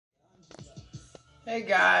Hey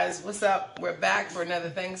guys, what's up? We're back for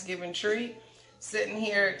another Thanksgiving treat. Sitting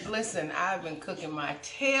here, listen, I've been cooking my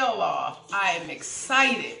tail off. I am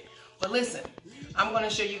excited. But listen, I'm going to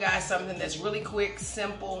show you guys something that's really quick,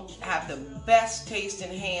 simple, have the best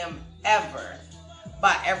tasting ham ever.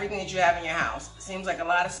 Buy everything that you have in your house. Seems like a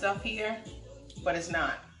lot of stuff here, but it's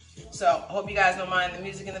not. So, I hope you guys don't mind the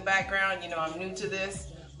music in the background. You know, I'm new to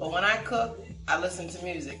this, but when I cook, I listen to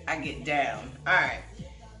music. I get down. All right.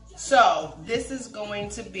 So this is going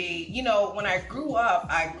to be, you know, when I grew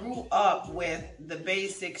up with the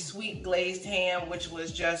basic sweet glazed ham, which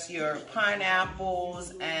was just your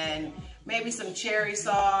pineapples and maybe some cherry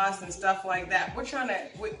sauce and stuff like that. We're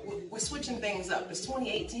switching things up. It's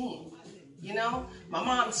 2018, you know? My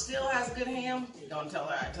mom still has good ham. Don't tell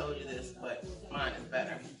her I told you this, but mine is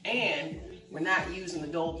better. And we're not using the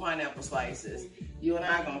Dole pineapple slices. You and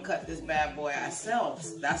I are gonna cut this bad boy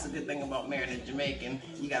ourselves. That's the good thing about marrying a Jamaican.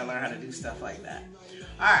 You gotta learn how to do stuff like that.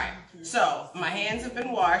 All right, so my hands have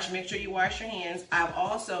been washed. Make sure you wash your hands. I've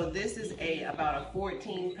also, this is about a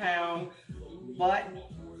 14-pound butt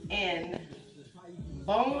end,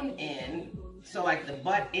 bone in, so like the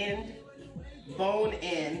butt end, bone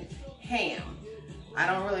in ham. I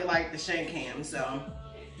don't really like the shank ham, so.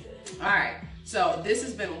 All right, so this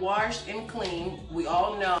has been washed and cleaned. We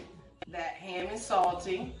all know that ham is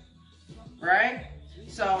salty, right?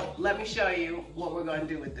 So let me show you what we're going to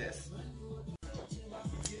do with this.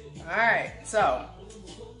 All right, so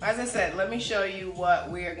as I said, let me show you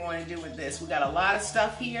what we're going to do with this. We got a lot of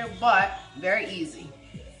stuff here, but very easy.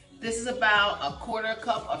 This is about a 1/4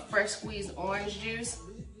 cup of fresh squeezed orange juice.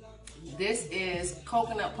 This is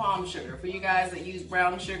coconut palm sugar. For you guys that use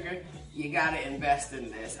brown sugar, you gotta invest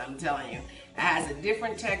in this, I'm telling you. It has a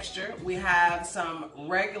different texture. We have some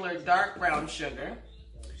regular dark brown sugar.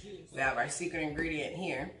 We have our secret ingredient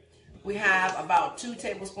here. We have about 2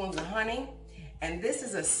 tablespoons of honey. And this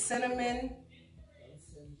is a cinnamon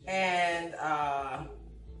and,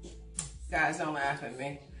 guys, don't laugh at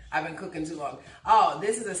me. I've been cooking too long. Oh,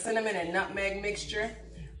 this is a cinnamon and nutmeg mixture.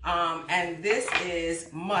 And this is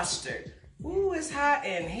mustard. Ooh, it's hot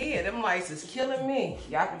in here. Them lights is killing me.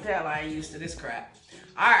 Y'all can tell I ain't used to this crap.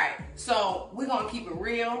 All right, so we're gonna keep it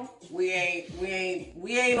real. We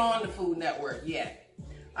ain't on the Food Network yet.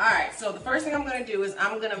 All right, so the first thing I'm gonna do is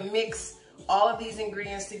I'm gonna mix all of these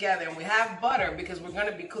ingredients together, and we have butter because we're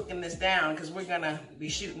gonna be cooking this down because we're gonna be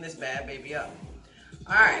shooting this bad baby up.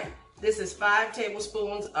 All right, this is 5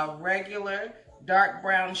 tablespoons of regular dark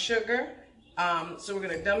brown sugar. So we're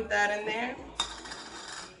gonna dump that in there.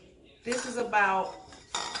 This is about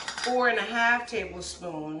 4.5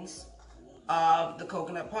 tablespoons of the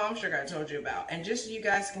coconut palm sugar I told you about. And just so you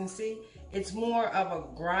guys can see, it's more of a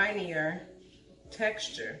grinier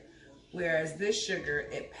texture, whereas this sugar,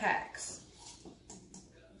 it packs.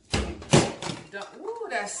 Ooh,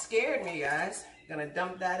 that scared me, guys. Gonna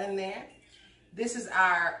dump that in there. This is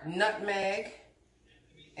our nutmeg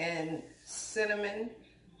and cinnamon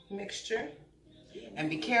mixture. And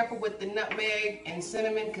be careful with the nutmeg and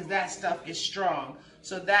cinnamon because that stuff is strong.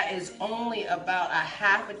 So that is only about a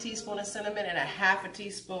 1/2 teaspoon of cinnamon and a 1/2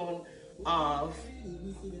 teaspoon of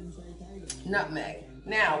nutmeg.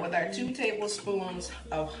 Now with our 2 tablespoons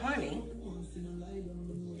of honey,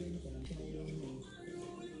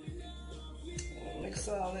 mix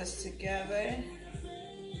all this together.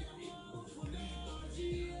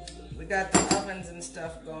 We got the ovens and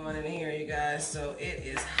stuff going in here, you guys, so it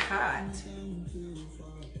is hot.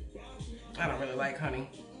 I don't really like honey,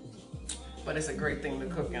 but it's a great thing to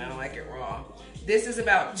cook and I don't like it raw. This is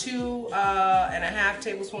about 2.5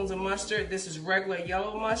 tablespoons of mustard. This is regular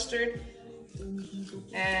yellow mustard.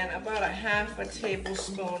 And about a 1/2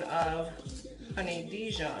 tablespoon of honey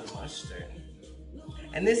Dijon mustard.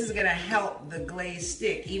 And this is gonna help the glaze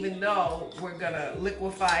stick, even though we're gonna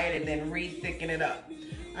liquefy it and then re-thicken it up.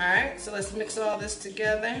 All right, so let's mix all this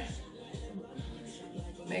together.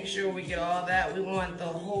 Make sure we get all that. We want the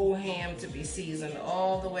whole ham to be seasoned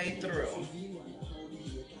all the way through.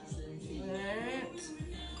 All right.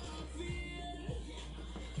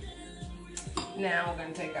 Now we're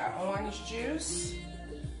gonna take our orange juice.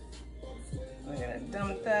 We're gonna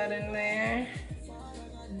dump that in there.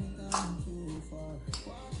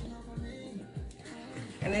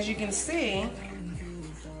 And as you can see,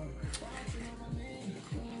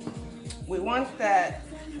 we want that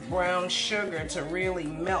brown sugar to really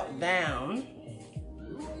melt down.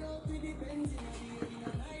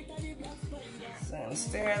 So I'm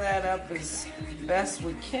stir that up as best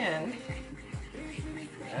we can.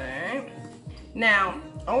 All right. Now,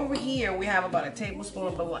 over here we have about a tablespoon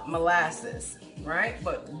of molasses, right?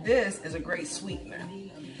 But this is a great sweetener.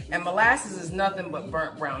 And molasses is nothing but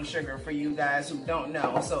burnt brown sugar for you guys who don't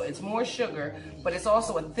know. So it's more sugar, but it's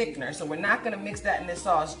also a thickener. So we're not gonna mix that in this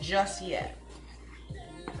sauce just yet.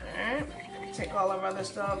 All right, take all our other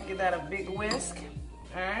stuff, give that a big whisk.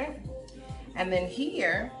 All right, and then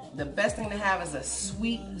here, the best thing to have is a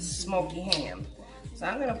sweet smoky ham. So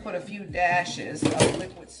I'm gonna put a few dashes of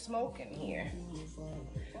liquid smoke in here.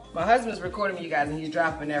 My husband's recording me, you guys, and he's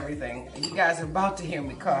dropping everything. And you guys are about to hear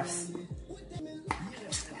me cuss.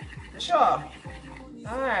 Sure. All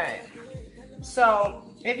right. So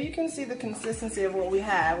if you can see the consistency of what we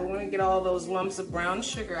have, we want to get all those lumps of brown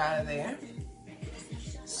sugar out of there.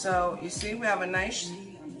 So you see we have a nice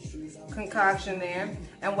concoction there.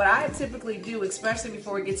 And what I typically do, especially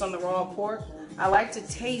before it gets on the raw pork, I like to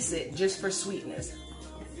taste it just for sweetness.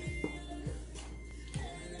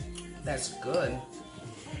 That's good.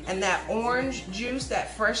 And that orange juice,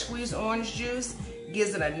 that fresh squeezed orange juice,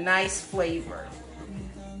 gives it a nice flavor.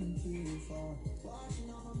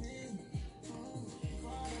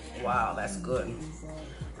 Wow, that's good.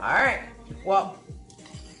 All right, well,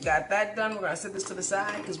 got that done. We're gonna set this to the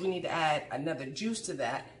side because we need to add another juice to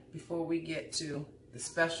that before we get to the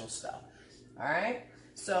special stuff. All right,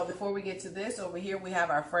 so before we get to this, over here we have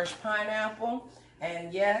our fresh pineapple.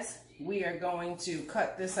 And yes, we are going to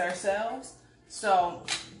cut this ourselves. So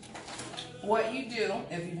what you do,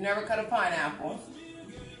 if you've never cut a pineapple,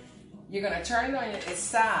 you're gonna turn it on its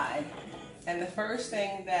side. And the first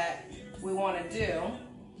thing that we wanna do,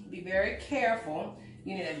 be very careful.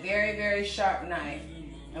 You need a very, very sharp knife.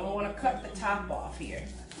 And we wanna cut the top off here.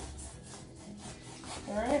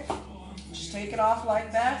 All right, just take it off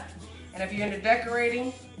like that. And if you're into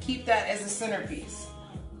decorating, keep that as a centerpiece,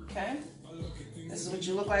 okay? This is what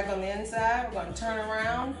you look like on the inside. We're gonna turn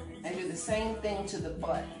around and do the same thing to the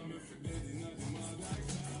butt.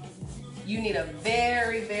 You need a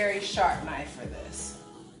very, very sharp knife for this,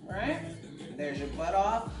 all right? There's your butt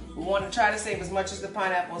off. We want to try to save as much of the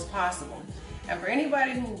pineapple as possible. And for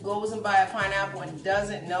anybody who goes and buy a pineapple and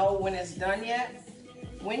doesn't know when it's done yet,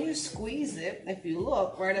 when you squeeze it, if you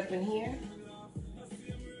look right up in here,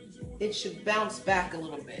 it should bounce back a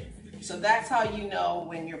little bit. So that's how you know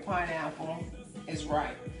when your pineapple is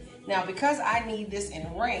right. Now, because I need this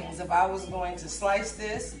in rings, if I was going to slice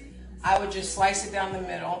this, I would just slice it down the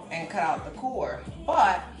middle and cut out the core.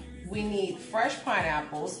 But we need fresh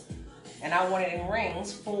pineapples, and I want it in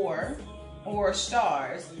rings, 4 or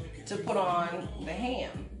stars, to put on the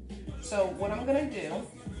ham. So what I'm gonna do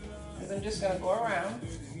is I'm just gonna go around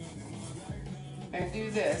and do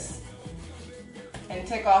this and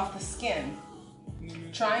take off the skin,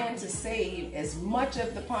 trying to save as much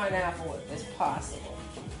of the pineapple as possible.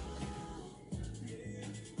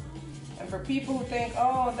 And for people who think,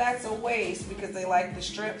 oh, that's a waste because they like the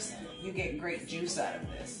strips, you get great juice out of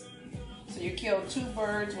this. So you kill 2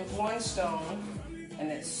 birds with 1 stone,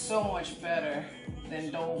 and it's so much better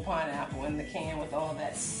than Dole pineapple in the can with all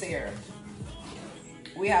that syrup.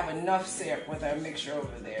 We have enough syrup with our mixture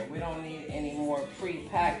over there. We don't need any more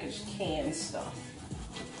pre-packaged canned stuff.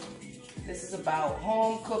 This is about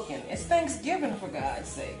home cooking. It's Thanksgiving, for God's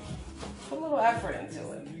sake. Put a little effort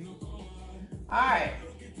into it. All right.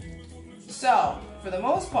 So, for the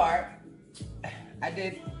most part, I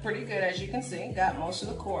did pretty good, as you can see. Got most of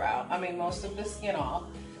the core out. I mean, most of the skin off.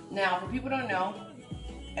 Now, for people who don't know,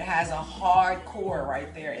 it has a hard core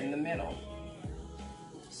right there in the middle.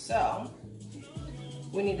 So,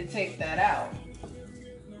 we need to take that out.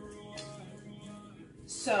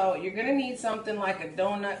 So, you're gonna need something like a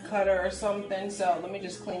donut cutter or something. So, let me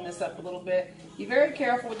just clean this up a little bit. Be very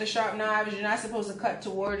careful with the sharp knives. You're not supposed to cut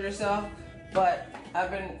towards yourself, but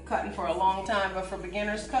I've been cutting for a long time. But for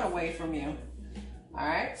beginners, cut away from you. All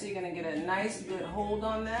right, so you're gonna get a nice good hold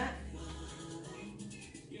on that.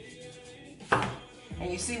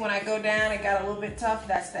 And you see when I go down, it got a little bit tough.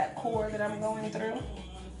 That's that core that I'm going through.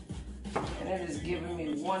 And it is giving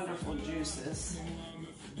me wonderful juices.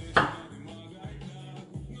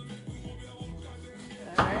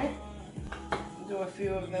 All right, do a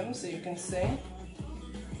few of them so you can see.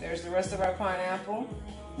 There's the rest of our pineapple.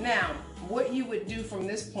 Now, what you would do from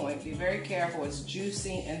this point, be very careful, it's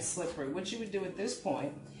juicy and slippery. What you would do at this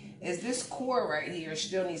point is this core right here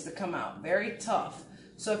still needs to come out, very tough.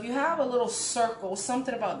 So if you have a little circle,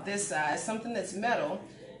 something about this size, something that's metal,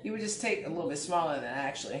 you would just take a little bit smaller than that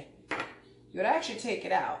actually. You would actually take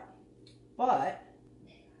it out. But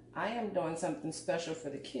I am doing something special for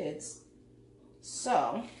the kids.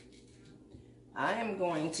 So I am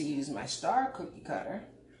going to use my star cookie cutter.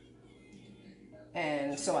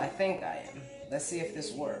 And so I think I am. Let's see if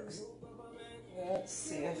this works. Let's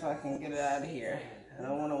see if I can get it out of here. I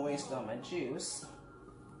don't want to waste all my juice.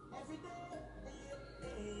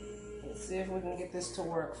 See if we can get this to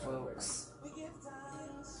work, folks.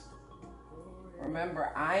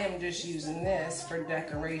 Remember, I am just using this for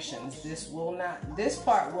decorations. This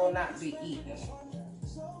part will not be eaten.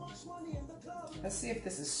 Let's see if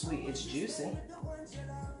this is sweet. It's juicy.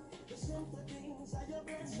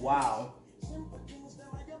 Wow.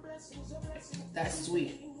 That's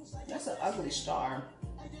sweet. That's an ugly star.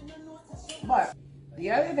 But the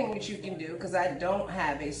other thing that you can do, because I don't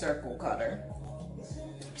have a circle cutter,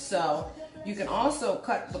 so you can also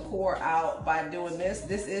cut the core out by doing this.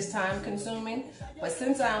 This is time consuming, but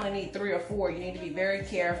since I only need 3 or 4, you need to be very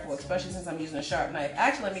careful, especially since I'm using a sharp knife.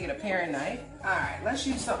 Actually, let me get a paring knife. All right, let's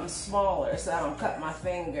use something smaller so I don't cut my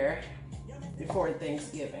finger before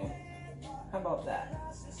Thanksgiving. How about that?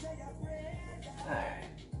 All right.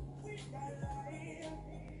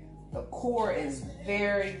 The core is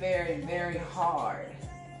very, very, very hard.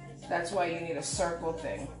 That's why you need a circle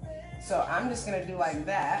thing. So I'm just gonna do like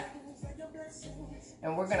that.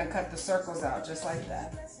 And we're gonna cut the circles out just like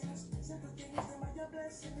that.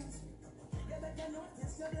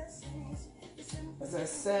 As I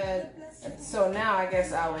said, so now I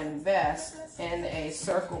guess I'll invest in a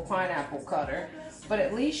circle pineapple cutter, but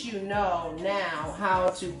at least you know now how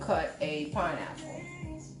to cut a pineapple.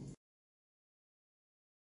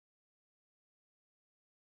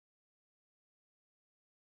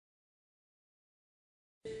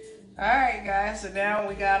 Alright guys, so now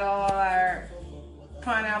we got all our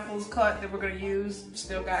pineapples cut that we're going to use.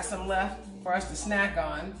 Still got some left for us to snack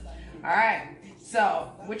on. Alright,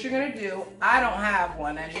 so what you're going to do, I don't have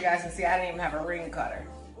one. As you guys can see, I didn't even have a ring cutter.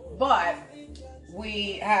 But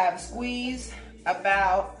we have squeezed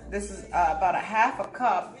about, this is about a half a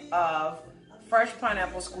cup of fresh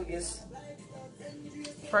pineapple squeeze.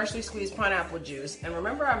 Freshly squeezed pineapple juice. And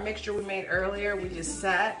remember our mixture we made earlier? We just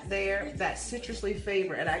sat there, that citrusly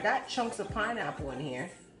flavor. And I got chunks of pineapple in here.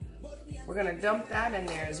 We're gonna dump that in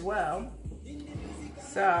there as well.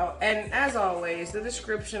 So, and as always, the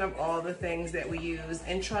description of all the things that we use.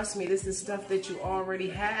 And trust me, this is stuff that you already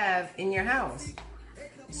have in your house.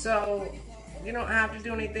 So, you don't have to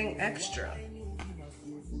do anything extra.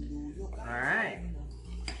 All right.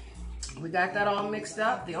 We got that all mixed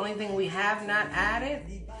up. The only thing we have not added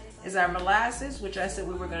is our molasses, which I said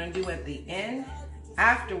we were going to do at the end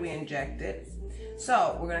after we inject it.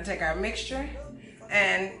 So we're going to take our mixture,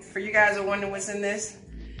 and for you guys who are wondering what's in this,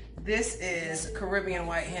 this is Caribbean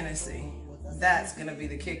white Hennessy. That's going to be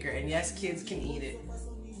the kicker, and yes, kids can eat it.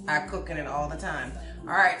 I cook in it all the time.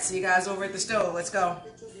 All right, see you guys over at the stove. Let's go.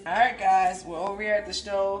 All right, guys, we're over here at the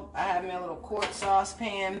stove. I have my little quart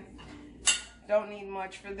saucepan. Don't need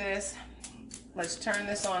much for this. Let's turn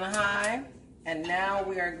this on high, and now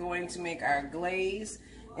we are going to make our glaze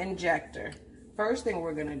injector. First thing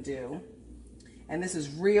we're gonna do, and this is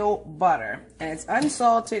real butter, and it's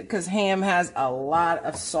unsalted because ham has a lot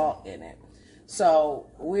of salt in it. So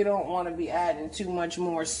we don't want to be adding too much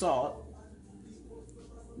more salt.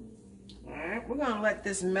 All right, we're gonna let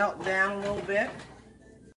this melt down a little bit.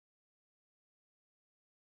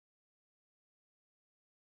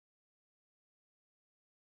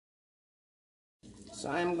 So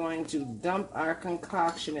I'm going to dump our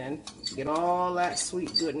concoction in, get all that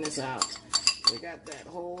sweet goodness out. We got that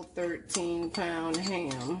whole 13-pound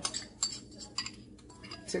ham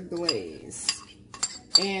to glaze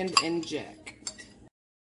and inject.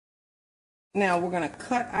 Now we're going to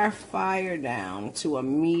cut our fire down to a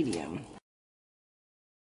medium.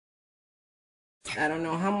 I don't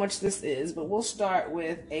know how much this is, but we'll start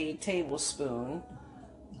with a tablespoon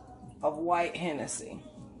of white Hennessy.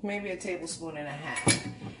 Maybe a tablespoon and a half.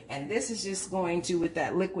 And this is just going to, with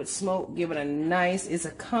that liquid smoke, give it a nice, it's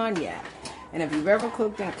a cognac. And if you've ever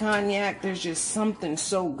cooked in cognac, there's just something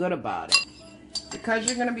so good about it. Because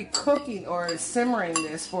you're going to be cooking or simmering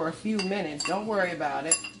this for a few minutes, don't worry about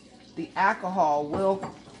it. The alcohol will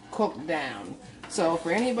cook down. So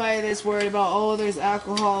for anybody that's worried about, oh, there's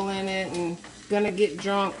alcohol in it and going to get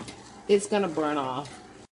drunk, it's going to burn off.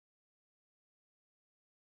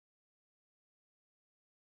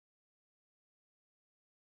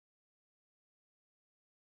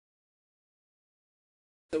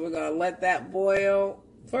 So we're going to let that boil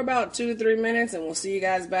for about 2 to 3 minutes, and we'll see you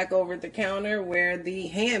guys back over at the counter where the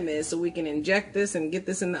ham is so we can inject this and get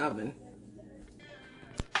this in the oven.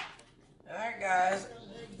 Alright guys,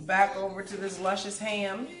 back over to this luscious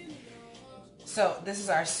ham. So this is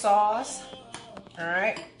our sauce.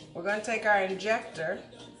 Alright, we're going to take our injector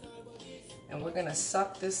and we're going to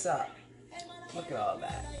suck this up. Look at all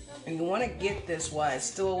that. And you want to get this while it's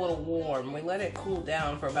still a little warm. We let it cool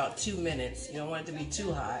down for about 2 minutes. You don't want it to be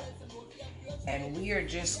too hot. And we are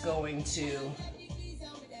just going to,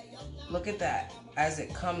 look at that. as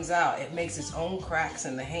it comes out, it makes its own cracks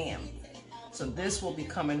in the ham. So this will be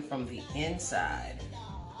coming from the inside.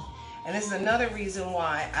 And this is another reason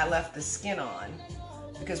why I left the skin on,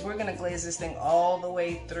 because we're gonna glaze this thing all the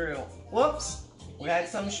way through. Whoops, we had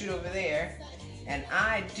some shoot over there. And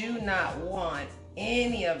I do not want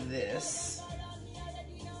any of this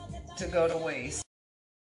to go to waste.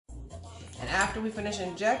 And after we finish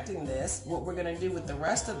injecting this, what we're gonna do with the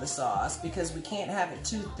rest of the sauce, because we can't have it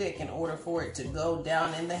too thick in order for it to go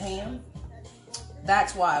down in the ham,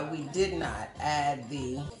 that's why we did not add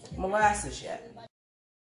the molasses yet.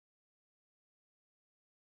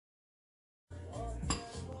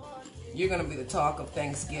 You're gonna be the talk of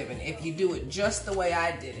Thanksgiving if you do it just the way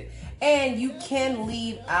I did it. And you can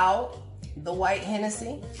leave out the white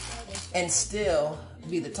Hennessy and still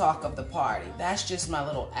be the talk of the party. That's just my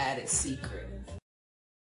little added secret.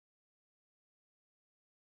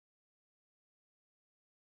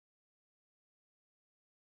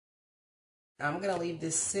 I'm gonna leave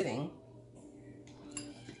this sitting,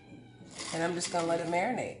 and I'm just gonna let it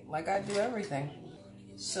marinate like I do everything,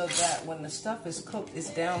 so that when the stuff is cooked,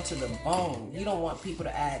 it's down to the bone. You don't want people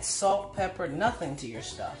to add salt, pepper, nothing to your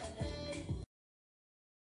stuff.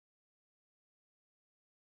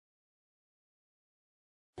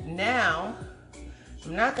 Now,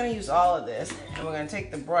 I'm not gonna use all of this, and we're gonna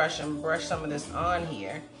take the brush and brush some of this on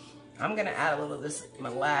here. I'm gonna add a little of this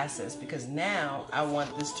molasses, because now I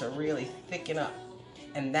want this to really thicken up.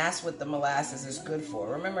 And that's what the molasses is good for.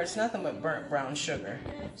 Remember, it's nothing but burnt brown sugar.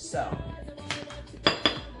 So,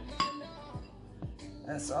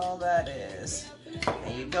 that's all that is.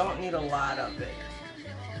 And you don't need a lot of it.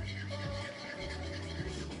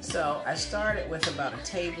 So I started with about a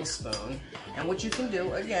tablespoon. And what you can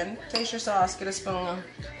do, again, taste your sauce, get a spoon.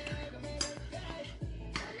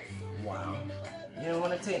 Wow. You don't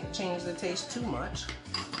want to change the taste too much.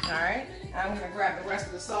 All right, I'm gonna grab the rest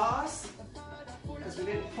of the sauce, because we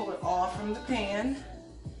didn't pull it all from the pan.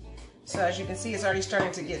 So as you can see, it's already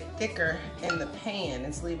starting to get thicker in the pan.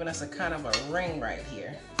 It's leaving us a kind of a ring right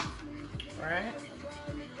here. All right.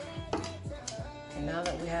 And now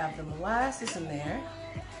that we have the molasses in there,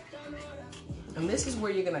 and this is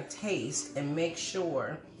where you're gonna taste and make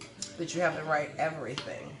sure that you have the right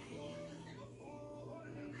everything.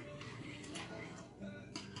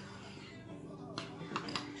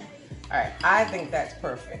 All right, I think that's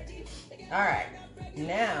perfect. All right,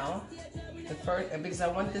 now, because I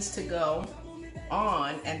want this to go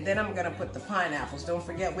on, and then I'm gonna put the pineapples. Don't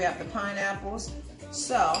forget we have the pineapples.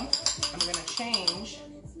 So, I'm gonna change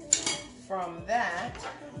from that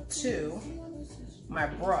to my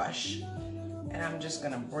brush, and I'm just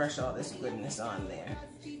gonna brush all this goodness on there.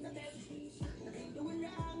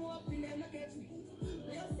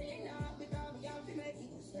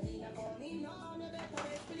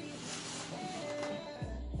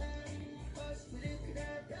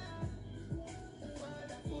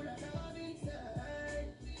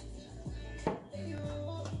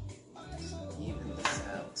 Even this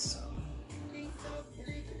out some.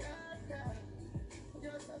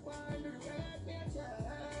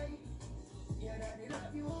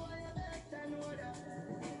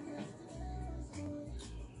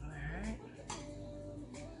 Alright.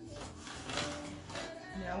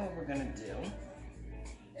 Now what we're gonna do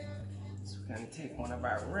is we're gonna take one of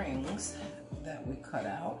our rings that we cut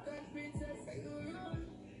out,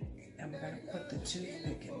 and we're gonna put the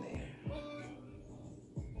toothpick in there.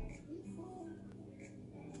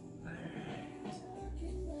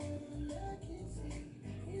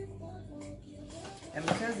 And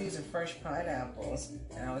because these are fresh pineapples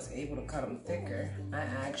and I was able to cut them thicker, I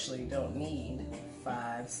actually don't need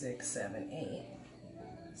 5, 6, 7, 8.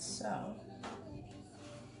 So,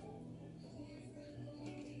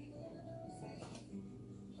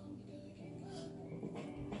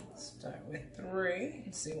 start with 3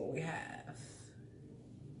 and see what we have.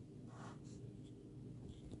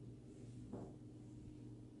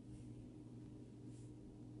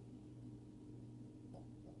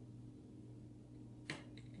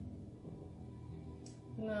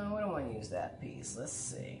 No, we don't want to use that piece. Let's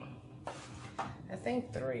see. I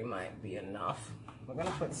think 3 might be enough. We're going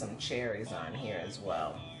to put some cherries on here as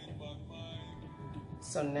well.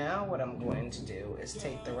 So now what I'm going to do is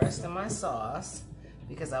take the rest of my sauce,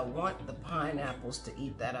 because I want the pineapples to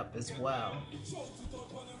eat that up as well.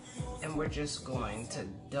 And we're just going to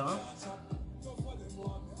dump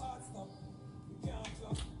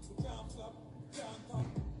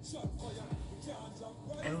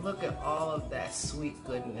and look at all of that sweet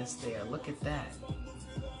goodness there. Look at that.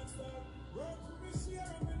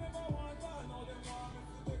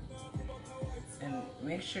 And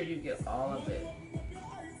make sure you get all of it.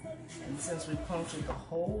 And since we punctured the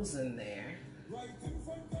holes in there,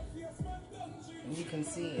 and you can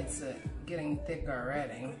see it's getting thick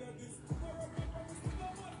already.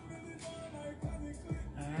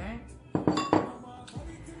 Alright.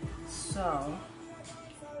 So,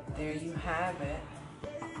 there you have it.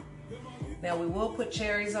 Now we will put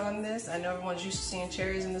cherries on this. I know everyone's used to seeing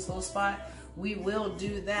cherries in this little spot. We will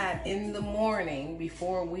do that in the morning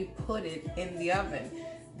before we put it in the oven.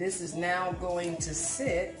 This is now going to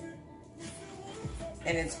sit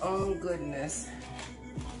in its own goodness,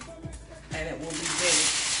 and it will be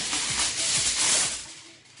baked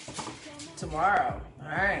tomorrow. All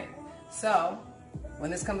right, so when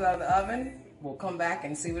this comes out of the oven, we'll come back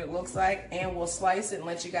and see what it looks like, and we'll slice it and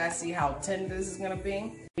let you guys see how tender this is gonna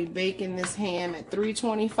be. We're baking this ham at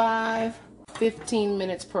 325, 15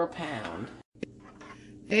 minutes per pound.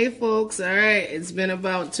 Hey folks, all right, it's been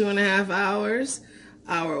about 2.5 hours.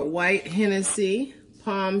 Our white Hennessy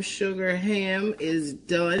palm sugar ham is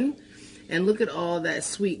done. And look at all that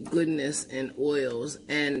sweet goodness and oils.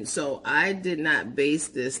 And so I did not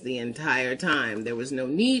baste this the entire time. There was no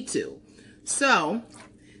need to. So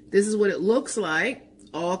this is what it looks like,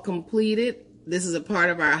 all completed. This is a part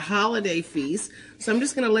of our holiday feast. So I'm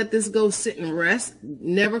just gonna let this go sit and rest.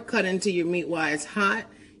 Never cut into your meat while it's hot.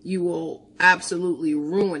 You will absolutely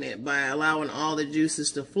ruin it by allowing all the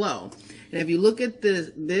juices to flow. And if you look at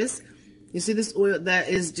this, you see this oil, that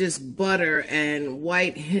is just butter and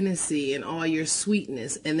white Hennessy and all your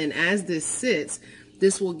sweetness. And then as this sits,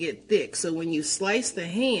 this will get thick. So when you slice the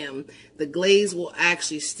ham, the glaze will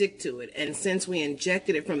actually stick to it. And since we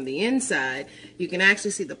injected it from the inside, you can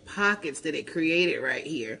actually see the pockets that it created right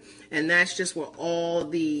here. And that's just where all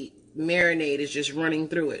the marinade is just running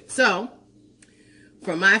through it. So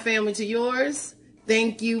from my family to yours,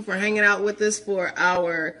 thank you for hanging out with us for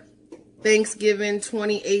our Thanksgiving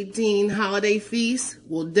 2018 holiday feast.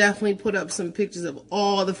 We'll definitely put up some pictures of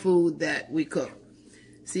all the food that we cook.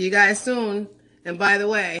 See you guys soon. And by the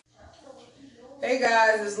way, hey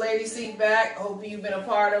guys, it's Lady C back. Hope you've been a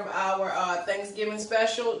part of our Thanksgiving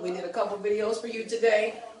special. We did a couple videos for you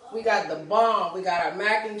today. We got the bomb. We got our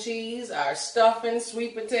mac and cheese, our stuffing,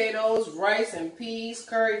 sweet potatoes, rice and peas,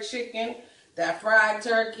 curry chicken, that fried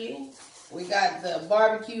turkey. We got the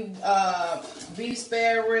barbecue beef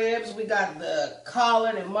spare ribs. We got the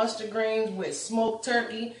collard and mustard greens with smoked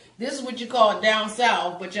turkey. This is what you call it down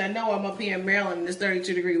south, but y'all know I'm up here in Maryland in this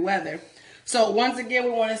 32-degree weather. So once again,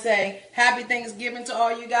 we want to say happy Thanksgiving to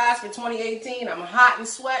all you guys for 2018. I'm hot and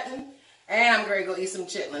sweating, and I'm going to go eat some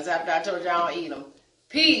chitlins after I told y'all I don't eat them.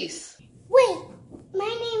 Peace. Wait, my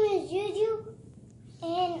name is Juju,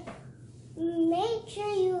 and make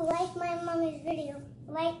sure you like my mommy's video.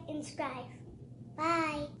 Like and subscribe.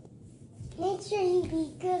 Bye. Make sure you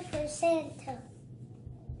be good for Santa.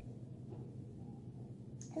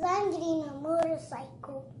 Because I'm getting a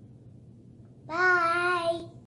motorcycle. Bye.